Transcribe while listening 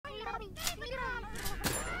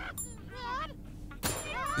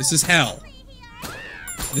This is hell.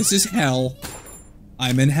 This is hell.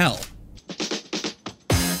 I'm in hell.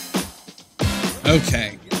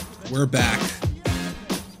 Okay, we're back.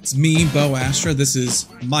 It's me, Beau Astra. This is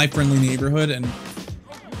my friendly neighborhood, and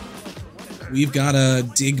we've got to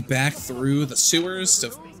dig back through the sewers to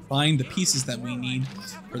find the pieces that we need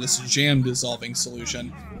for this jam dissolving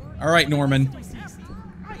solution. Alright, Norman.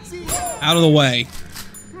 Out of the way.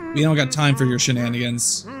 We don't got time for your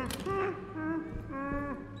shenanigans.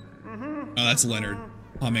 Oh, that's Leonard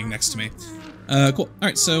humming next to me. Cool.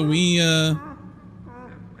 Alright, so we,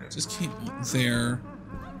 just came up there.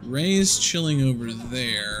 Ray's chilling over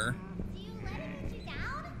there.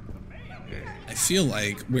 I feel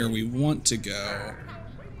like where we want to go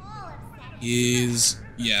is,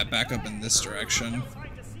 yeah, back up in this direction.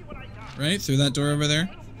 Right? Through that door over there?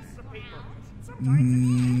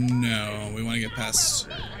 No, we want to get past...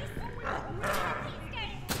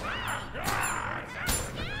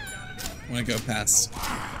 I want to go past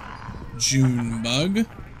Junebug.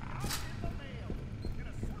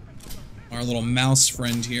 Our little mouse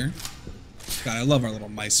friend here. God, I love our little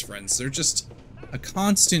mice friends. They're just a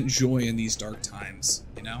constant joy in these dark times,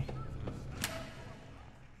 you know?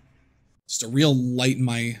 Just a real light in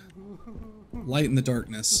my... light in the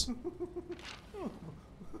darkness.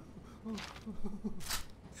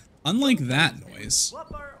 Unlike that noise.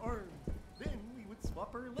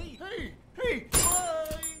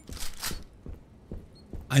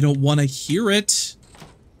 I don't want to hear it.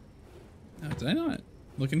 Oh, did I not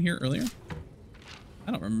look in here earlier?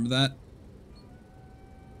 I don't remember that.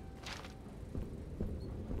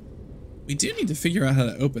 We do need to figure out how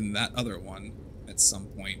to open that other one at some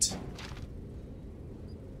point.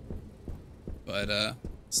 But,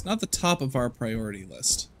 it's not the top of our priority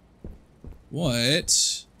list.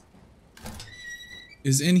 What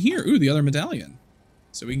is in here? Ooh, the other medallion.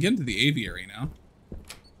 So we can get into the aviary now.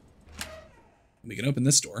 We can open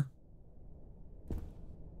this door.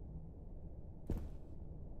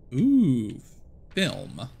 Ooh,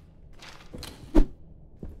 film.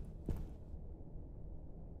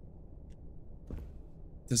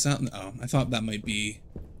 Does that... oh, I thought that might be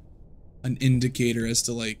an indicator as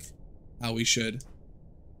to, like, how we should...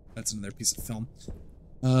 That's another piece of film.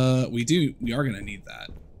 We are gonna need that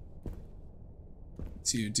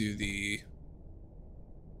to do the...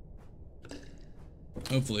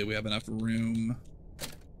 Hopefully we have enough room.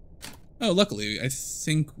 Oh, luckily, I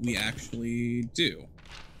think we actually do.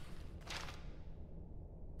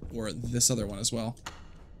 Or this other one as well.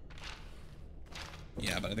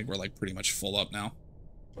 Yeah, but I think we're like pretty much full up now.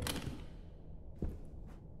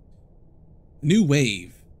 New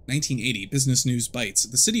wave. 1980, Business News Bites.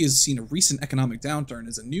 The city has seen a recent economic downturn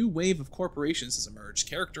as a new wave of corporations has emerged,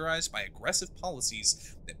 characterized by aggressive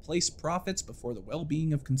policies that place profits before the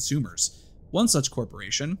well-being of consumers. One such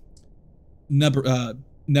corporation,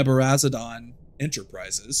 Neburazadon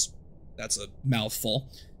Enterprises, that's a mouthful,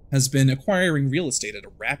 has been acquiring real estate at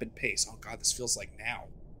a rapid pace. Oh god, this feels like now.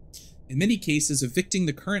 In many cases, evicting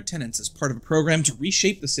the current tenants as part of a program to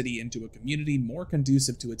reshape the city into a community more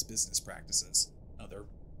conducive to its business practices. Oh, they're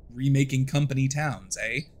remaking company towns,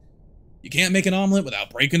 eh? You can't make an omelet without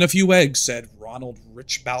breaking a few eggs, said Ronald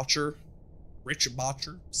Richboucher,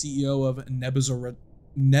 CEO of Nebuzaradon.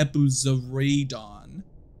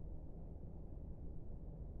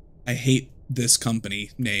 I hate this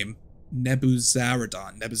company name.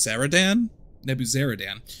 Nebuzaradan?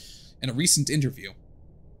 In a recent interview.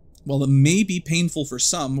 While it may be painful for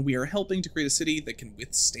some, we are helping to create a city that can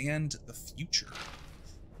withstand the future.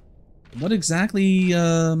 What exactly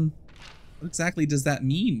does that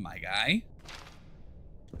mean, my guy?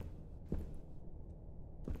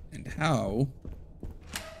 And how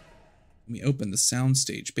can we open the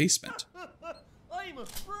soundstage basement?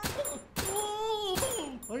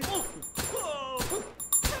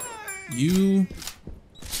 You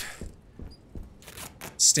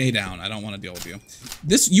stay down. I don't want to deal with you.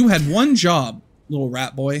 You had one job, little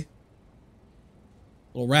rat boy.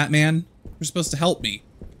 Little rat man. You're supposed to help me.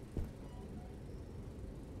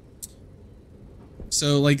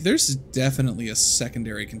 So, like, there's definitely a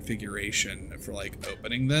secondary configuration for, like,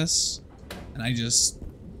 opening this. And I just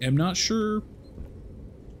am not sure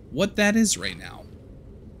what that is right now.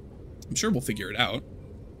 I'm sure we'll figure it out.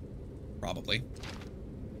 Probably.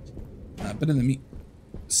 But in the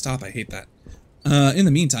stop, I hate that. In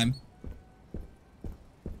the meantime,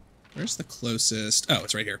 where's the closest? Oh,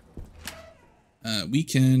 it's right here. We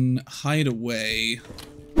can hide away.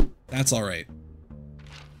 That's all right.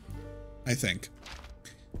 I think.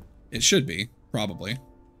 It should be, probably.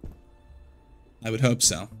 I would hope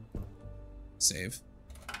so. Save.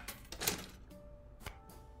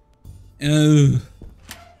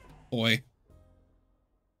 boy.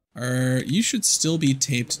 You should still be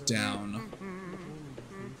taped down.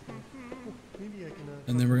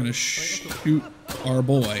 And then we're gonna shoot our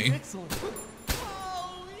boy.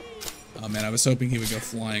 Oh man, I was hoping he would go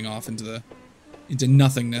flying off into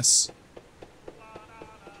nothingness.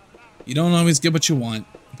 You don't always get what you want,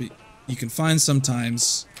 but you can find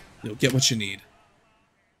sometimes you'll get what you need.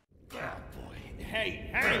 Oh boy. Hey,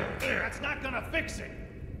 that's not gonna fix it.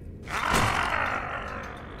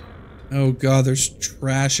 Oh god, there's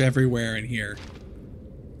trash everywhere in here.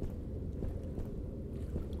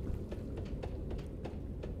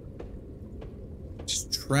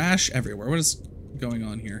 Just trash everywhere. What is going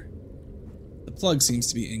on here? The plug seems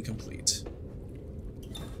to be incomplete.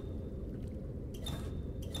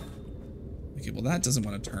 Okay, well that doesn't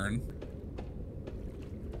want to turn.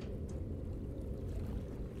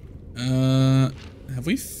 Have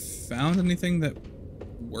we found anything that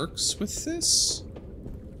works with this?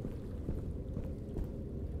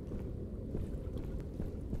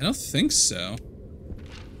 I don't think so.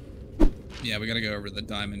 Yeah, we gotta go over to the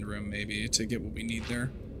diamond room maybe to get what we need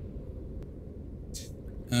there.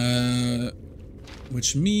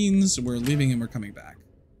 Which means we're leaving and we're coming back.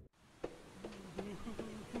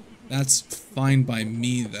 That's fine by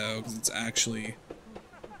me though, because it's actually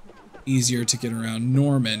easier to get around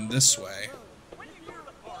Norman this way.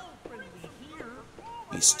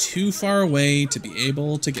 He's too far away to be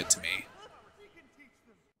able to get to me.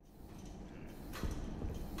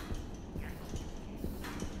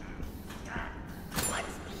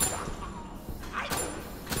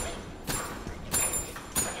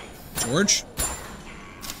 George?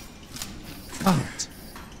 God.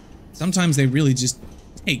 Sometimes they really just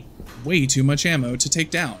take way too much ammo to take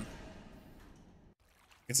down.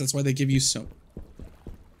 I guess that's why they give you so...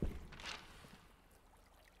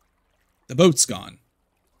 The boat's gone.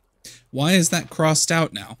 Why is that crossed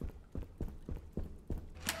out now?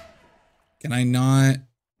 Can I not...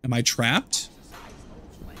 Am I trapped?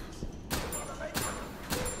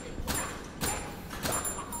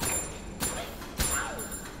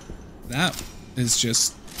 That is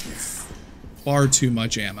just far too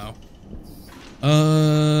much ammo.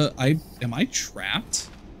 Am I trapped?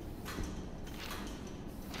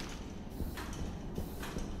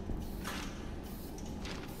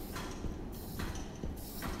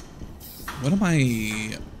 What am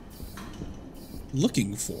I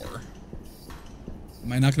looking for?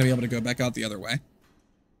 Am I not going to be able to go back out the other way?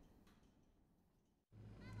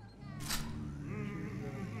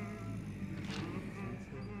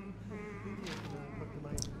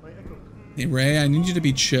 Hey Ray, I need you to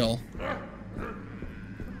be chill.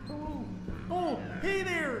 Oh, hey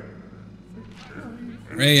there.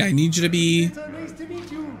 Ray, I need you to be... It's nice to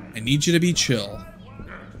meet you. I need you to be chill.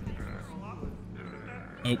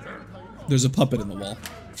 Oh, there's a puppet in the wall.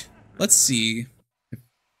 Let's see.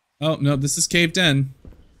 Oh, no, this is caved in.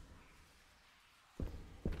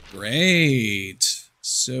 Great.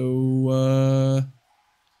 So,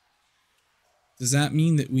 does that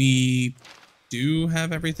mean that we do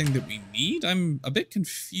have everything that we need? I'm a bit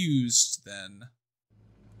confused then.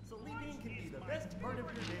 Sleeping can be the best part of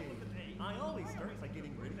your day. I always start by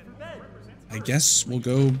getting ready for bed. I guess we'll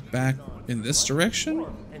go back in this direction?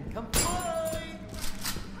 And comply.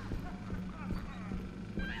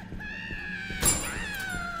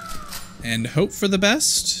 And hope for the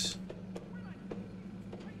best?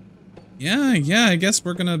 Yeah, I guess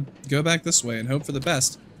we're gonna go back this way and hope for the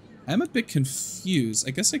best. I'm a bit confused.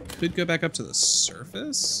 I guess I could go back up to the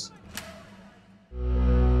surface?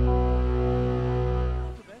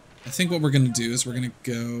 I think what we're gonna do is we're gonna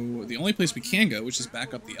go the only place we can go, which is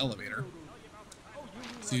back up the elevator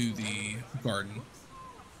to the garden.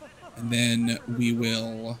 And then we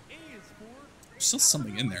will... There's still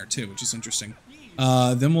something in there too, which is interesting.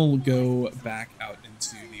 Then we'll go back out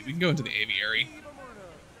into the... We can go into the aviary.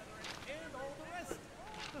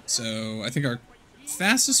 So I think our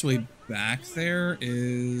fastest way back there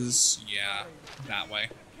is... Yeah, that way.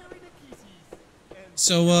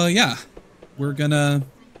 So, yeah. We're gonna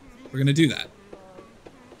do that.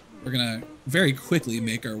 We're gonna very quickly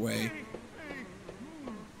make our way.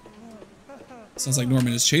 Sounds like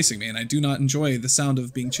Norman is chasing me, and I do not enjoy the sound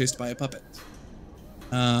of being chased by a puppet.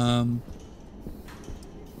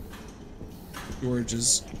 George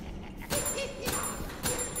is...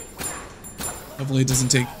 Hopefully it doesn't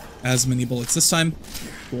take as many bullets this time.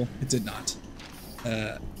 Cool, it did not.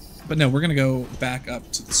 But no, we're gonna go back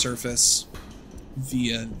up to the surface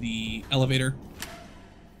via the elevator.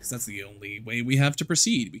 Because that's the only way we have to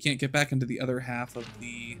proceed. We can't get back into the other half of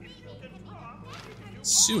the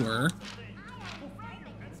sewer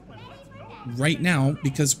right now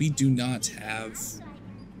because we do not have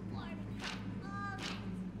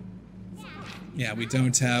Yeah, we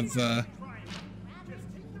don't have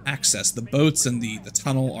access. The boats and the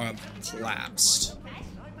tunnel are collapsed.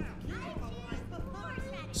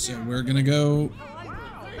 So we're gonna go...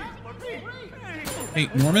 Hey,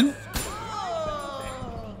 Norman?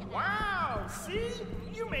 Wow, see?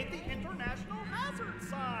 You made the international hazard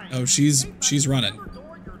sign. Oh, she's running.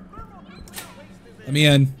 Let me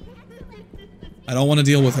in. I don't want to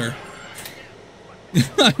deal with her.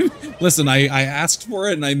 Listen, I asked for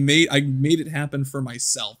it and I made it happen for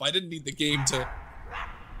myself. I didn't need the game to...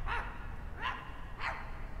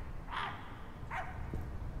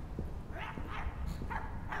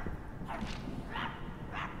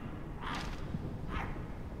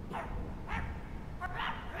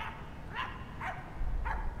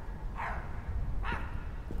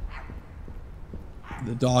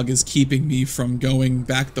 The dog is keeping me from going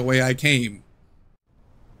back the way I came.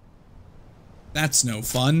 That's no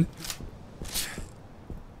fun.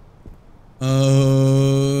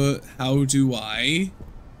 How do I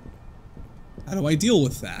deal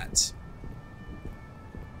with that?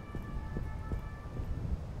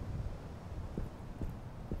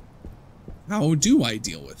 How do I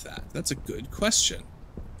deal with that? That's a good question.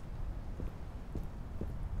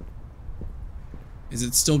 Is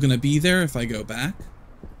it still gonna be there if I go back?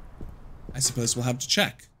 I suppose we'll have to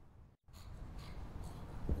check.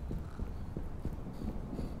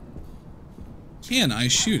 Can I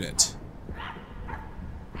shoot it?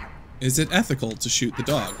 Is it ethical to shoot the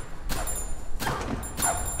dog?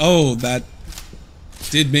 Oh, that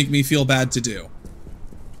did make me feel bad to do.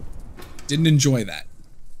 Didn't enjoy that.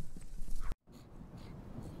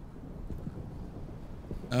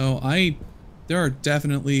 Oh, there are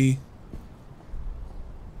definitely...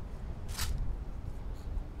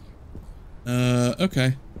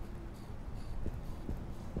 okay.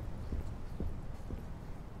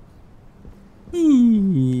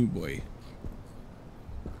 Ooh, boy.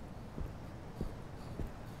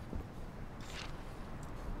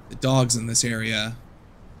 The dogs in this area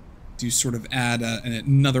do sort of add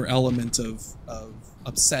another element of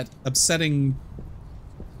upsetting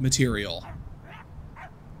material.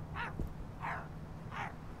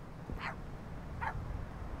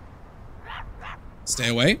 Stay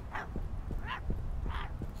away.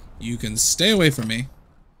 You can stay away from me.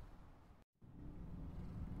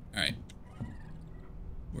 Alright.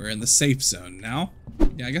 We're in the safe zone now.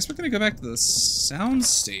 Yeah, I guess we're gonna go back to the sound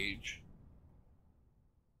stage.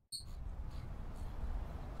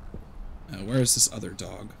 Where is this other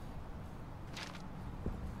dog?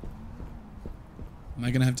 Am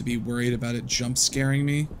I gonna have to be worried about it jump scaring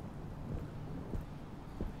me?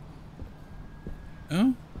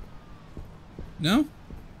 Oh? No?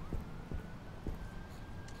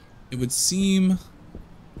 It would seem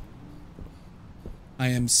I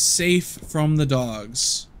am safe from the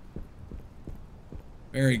dogs.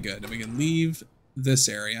 Very good. We can leave this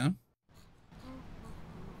area.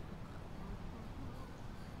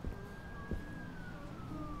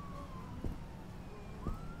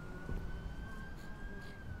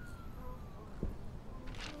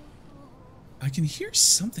 I can hear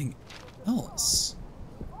something else.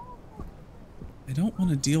 I don't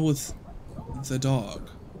want to deal with the dog.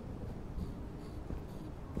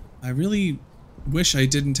 I really wish I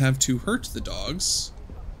didn't have to hurt the dogs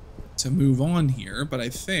to move on here, but I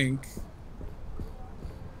think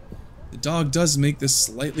the dog does make this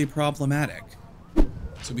slightly problematic.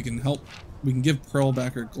 So we can give Pearl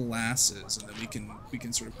back her glasses, and then we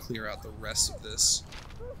can sort of clear out the rest of this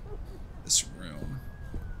room.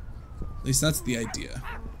 At least that's the idea.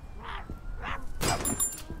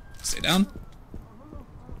 Stay down.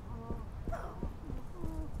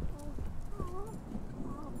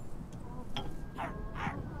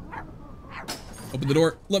 Open the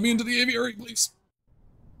door. Let me into the aviary, please.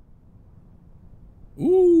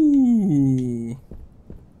 Ooh.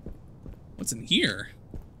 What's in here?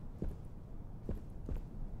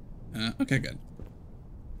 Okay, good.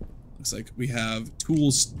 Looks like we have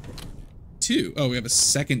tools too. Oh, we have a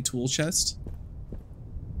second tool chest.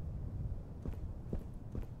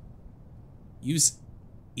 Use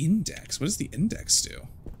index. What does the index do?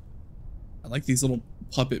 I like these little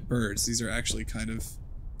puppet birds. These are actually kind of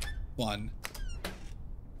fun.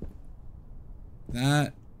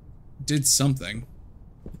 That did something.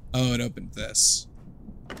 Oh, it opened this.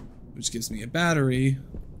 Which gives me a battery.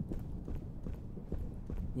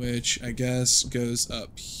 Which I guess goes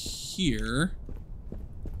up here.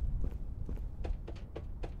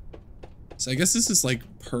 So I guess this is like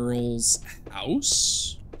Pearl's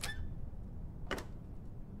house?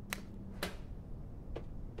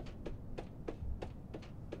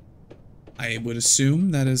 I would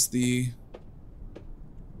assume that is the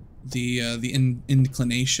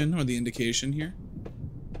inclination or the indication here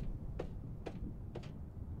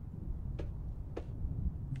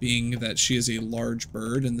being that she is a large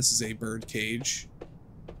bird and this is a bird cage.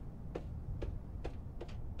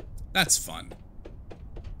 That's fun.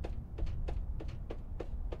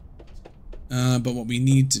 But what we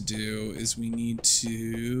need to do is we need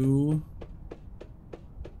to...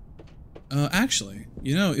 actually,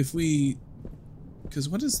 you know, if we... Because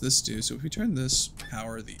what does this do? So if we turn this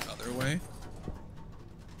power the other way...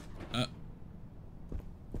 I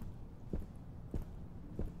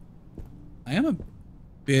am a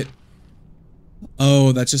bit...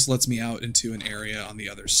 Oh, that just lets me out into an area on the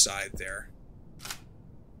other side there.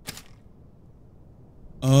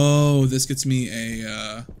 Oh, this gets me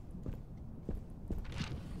a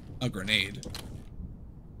grenade.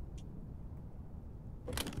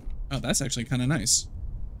 Oh, that's actually kind of nice.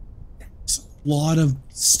 It's a lot of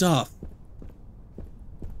stuff.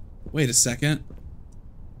 Wait a second.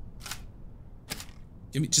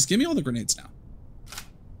 Just give me all the grenades now.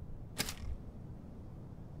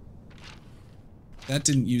 That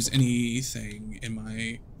didn't use anything in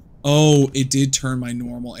my... Oh, it did turn my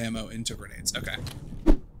normal ammo into grenades. Okay.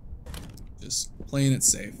 Just playing it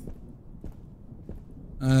safe.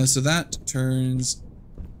 So that turns...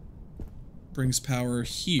 brings power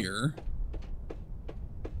here.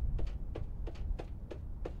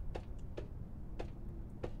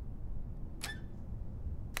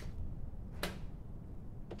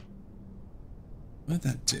 What did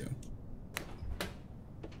that do?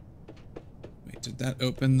 Wait, did that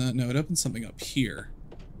open the... No, it opened something up here.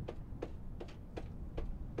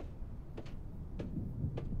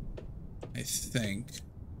 I think.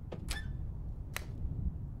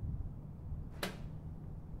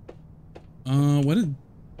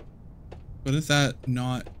 What did that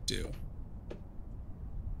not do?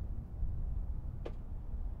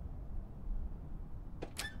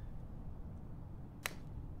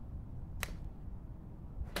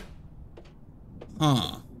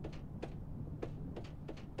 Huh.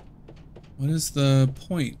 What is the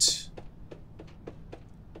point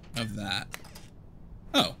of that?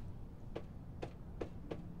 Oh.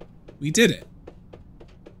 We did it.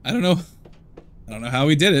 I don't know how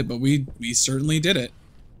we did it, but we certainly did it.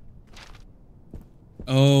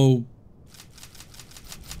 Oh.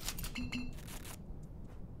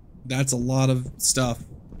 That's a lot of stuff.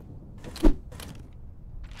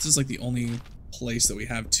 This is like the only place that we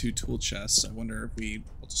have 2 tool chests. I wonder if we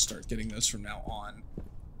will just start getting those from now on.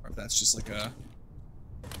 Or if that's just like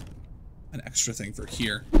an extra thing for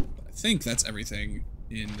here. But I think that's everything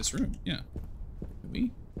in this room. Yeah. Can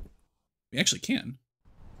we? We actually can.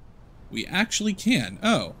 We actually can.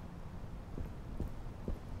 Oh.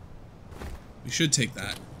 We should take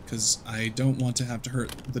that, because I don't want to have to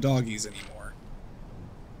hurt the doggies anymore.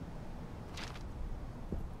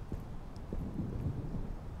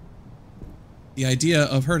 The idea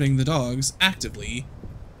of hurting the dogs actively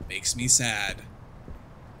makes me sad.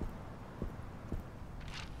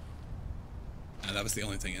 Oh, that was the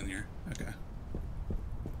only thing in here. Okay.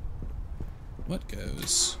 What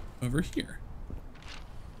goes over here?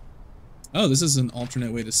 Oh, this is an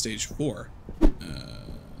alternate way to stage 4.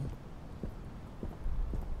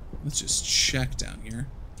 Let's just check down here.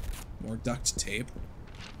 More duct tape.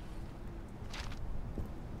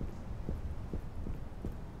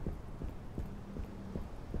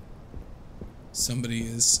 Somebody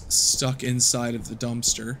is stuck inside of the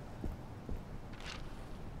dumpster.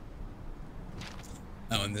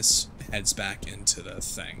 Oh, and this heads back into the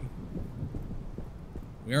thing.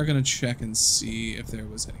 We are going to check and see if there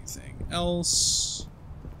was anything else.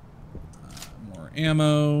 More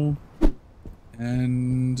ammo.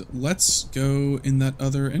 And let's go in that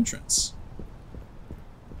other entrance.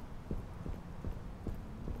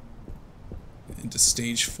 Into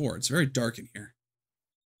stage 4. It's very dark in here.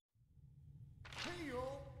 Hey,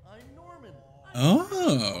 y'all, I'm Norman.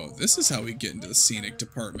 Oh, this is how we get into the scenic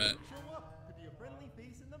department. Show up to be a friendly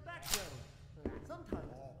face in the background. Sometimes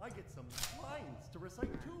I get some lines to recite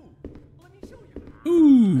too. Let me show you.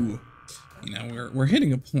 Ooh. You know, we're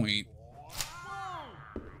hitting a point.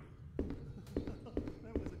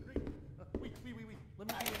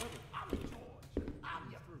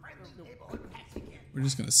 We're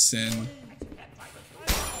just gonna send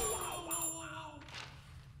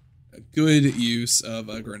a good use of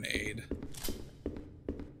a grenade.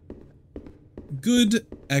 Good,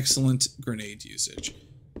 excellent grenade usage.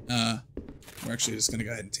 We're actually just gonna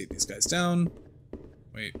go ahead and take these guys down.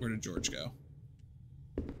 Wait, where did George go?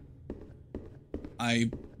 I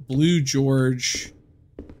blew George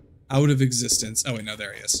out of existence. Oh wait, no,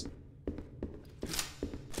 there he is.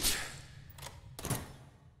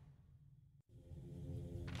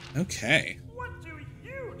 Okay. What do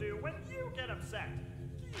you do when you get upset?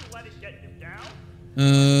 Do you let it get you down?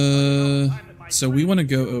 So we want to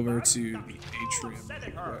go over to the atrium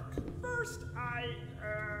real quick. First,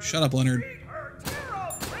 Shut up, Leonard. treat her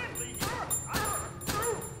friendly.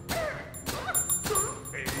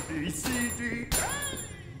 A, B, C, D,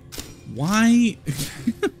 Why?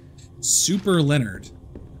 Super Leonard.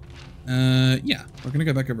 Yeah, we're gonna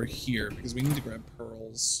go back over here because we need to grab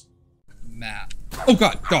Pearl's map. Oh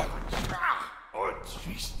god, dog. Oh,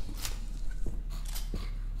 jeez.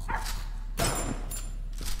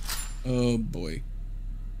 Oh boy.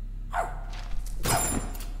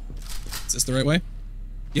 Is this the right way?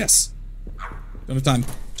 Yes. Don't have time.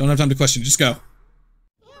 Don't have time to question. Just go.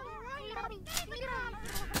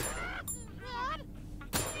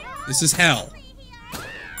 This is hell.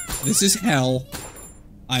 This is hell.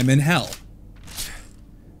 I'm in hell.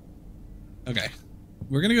 Okay.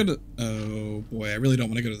 We're gonna go to... Oh boy, I really don't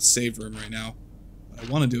want to go to the save room right now. What I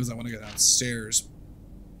want to do is I want to go downstairs.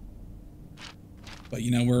 But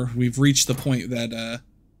you know, we've reached the point that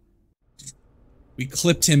we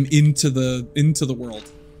clipped him into the world.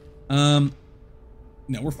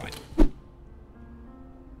 No, we're fine.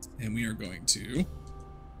 And we are going to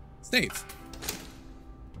save.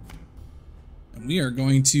 And we are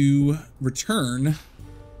going to return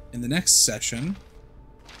in the next session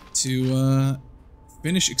to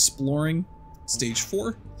finish exploring stage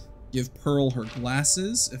 4. Give Pearl her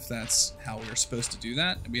glasses, if that's how we're supposed to do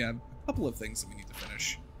that. And we have a couple of things that we need to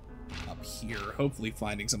finish up here. Hopefully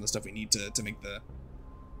finding some of the stuff we need to make the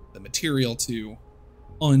material to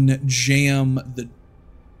unjam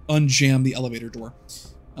the elevator door.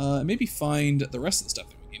 Maybe find the rest of the stuff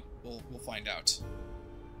that we need. We'll find out.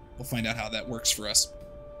 We'll find out how that works for us.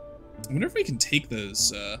 I wonder if we can take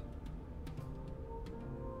those. I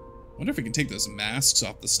wonder if we can take those masks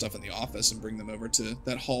off the stuff in the office and bring them over to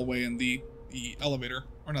that hallway in the elevator,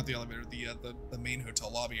 or not the elevator, the main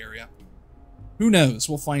hotel lobby area. Who knows?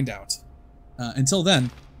 We'll find out. Until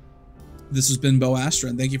then, this has been Beau Astra,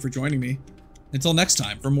 and thank you for joining me. Until next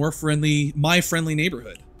time, for more My Friendly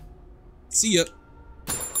Neighborhood. See ya.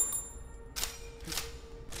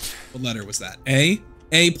 What letter was that? A?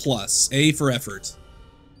 A+. A for effort.